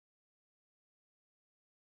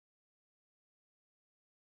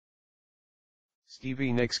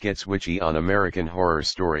Stevie Nicks gets witchy on American Horror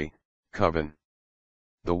Story, Coven.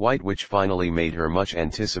 The White Witch finally made her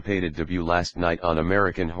much-anticipated debut last night on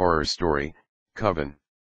American Horror Story, Coven.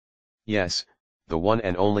 Yes, the one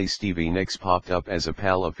and only Stevie Nicks popped up as a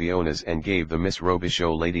pal of Fiona's and gave the Miss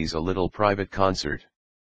Robichaux ladies a little private concert.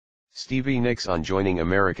 Stevie Nicks on joining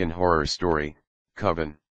American Horror Story,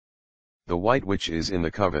 Coven. The White Witch is in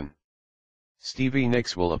the Coven. Stevie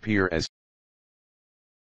Nicks will appear as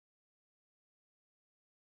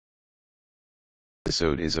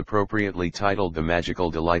episode is appropriately titled The Magical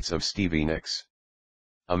Delights of Stevie Nicks.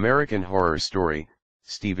 American Horror Story,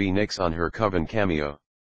 Stevie Nicks on her Coven cameo.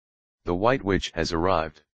 The White Witch has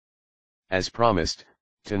arrived. As promised,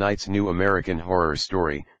 tonight's new American Horror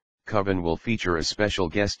Story, Coven will feature a special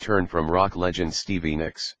guest turn from rock legend Stevie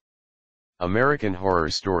Nicks. American Horror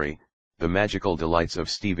Story, The Magical Delights of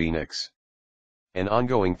Stevie Nicks. An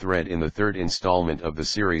ongoing thread in the third installment of the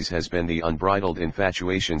series has been the unbridled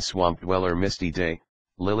infatuation swamp dweller Misty Day,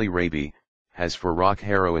 Lily Raby, has for rock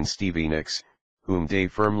heroine Stevie Nicks, whom Day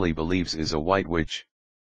firmly believes is a white witch.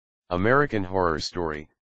 American Horror Story,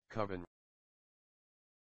 Coven.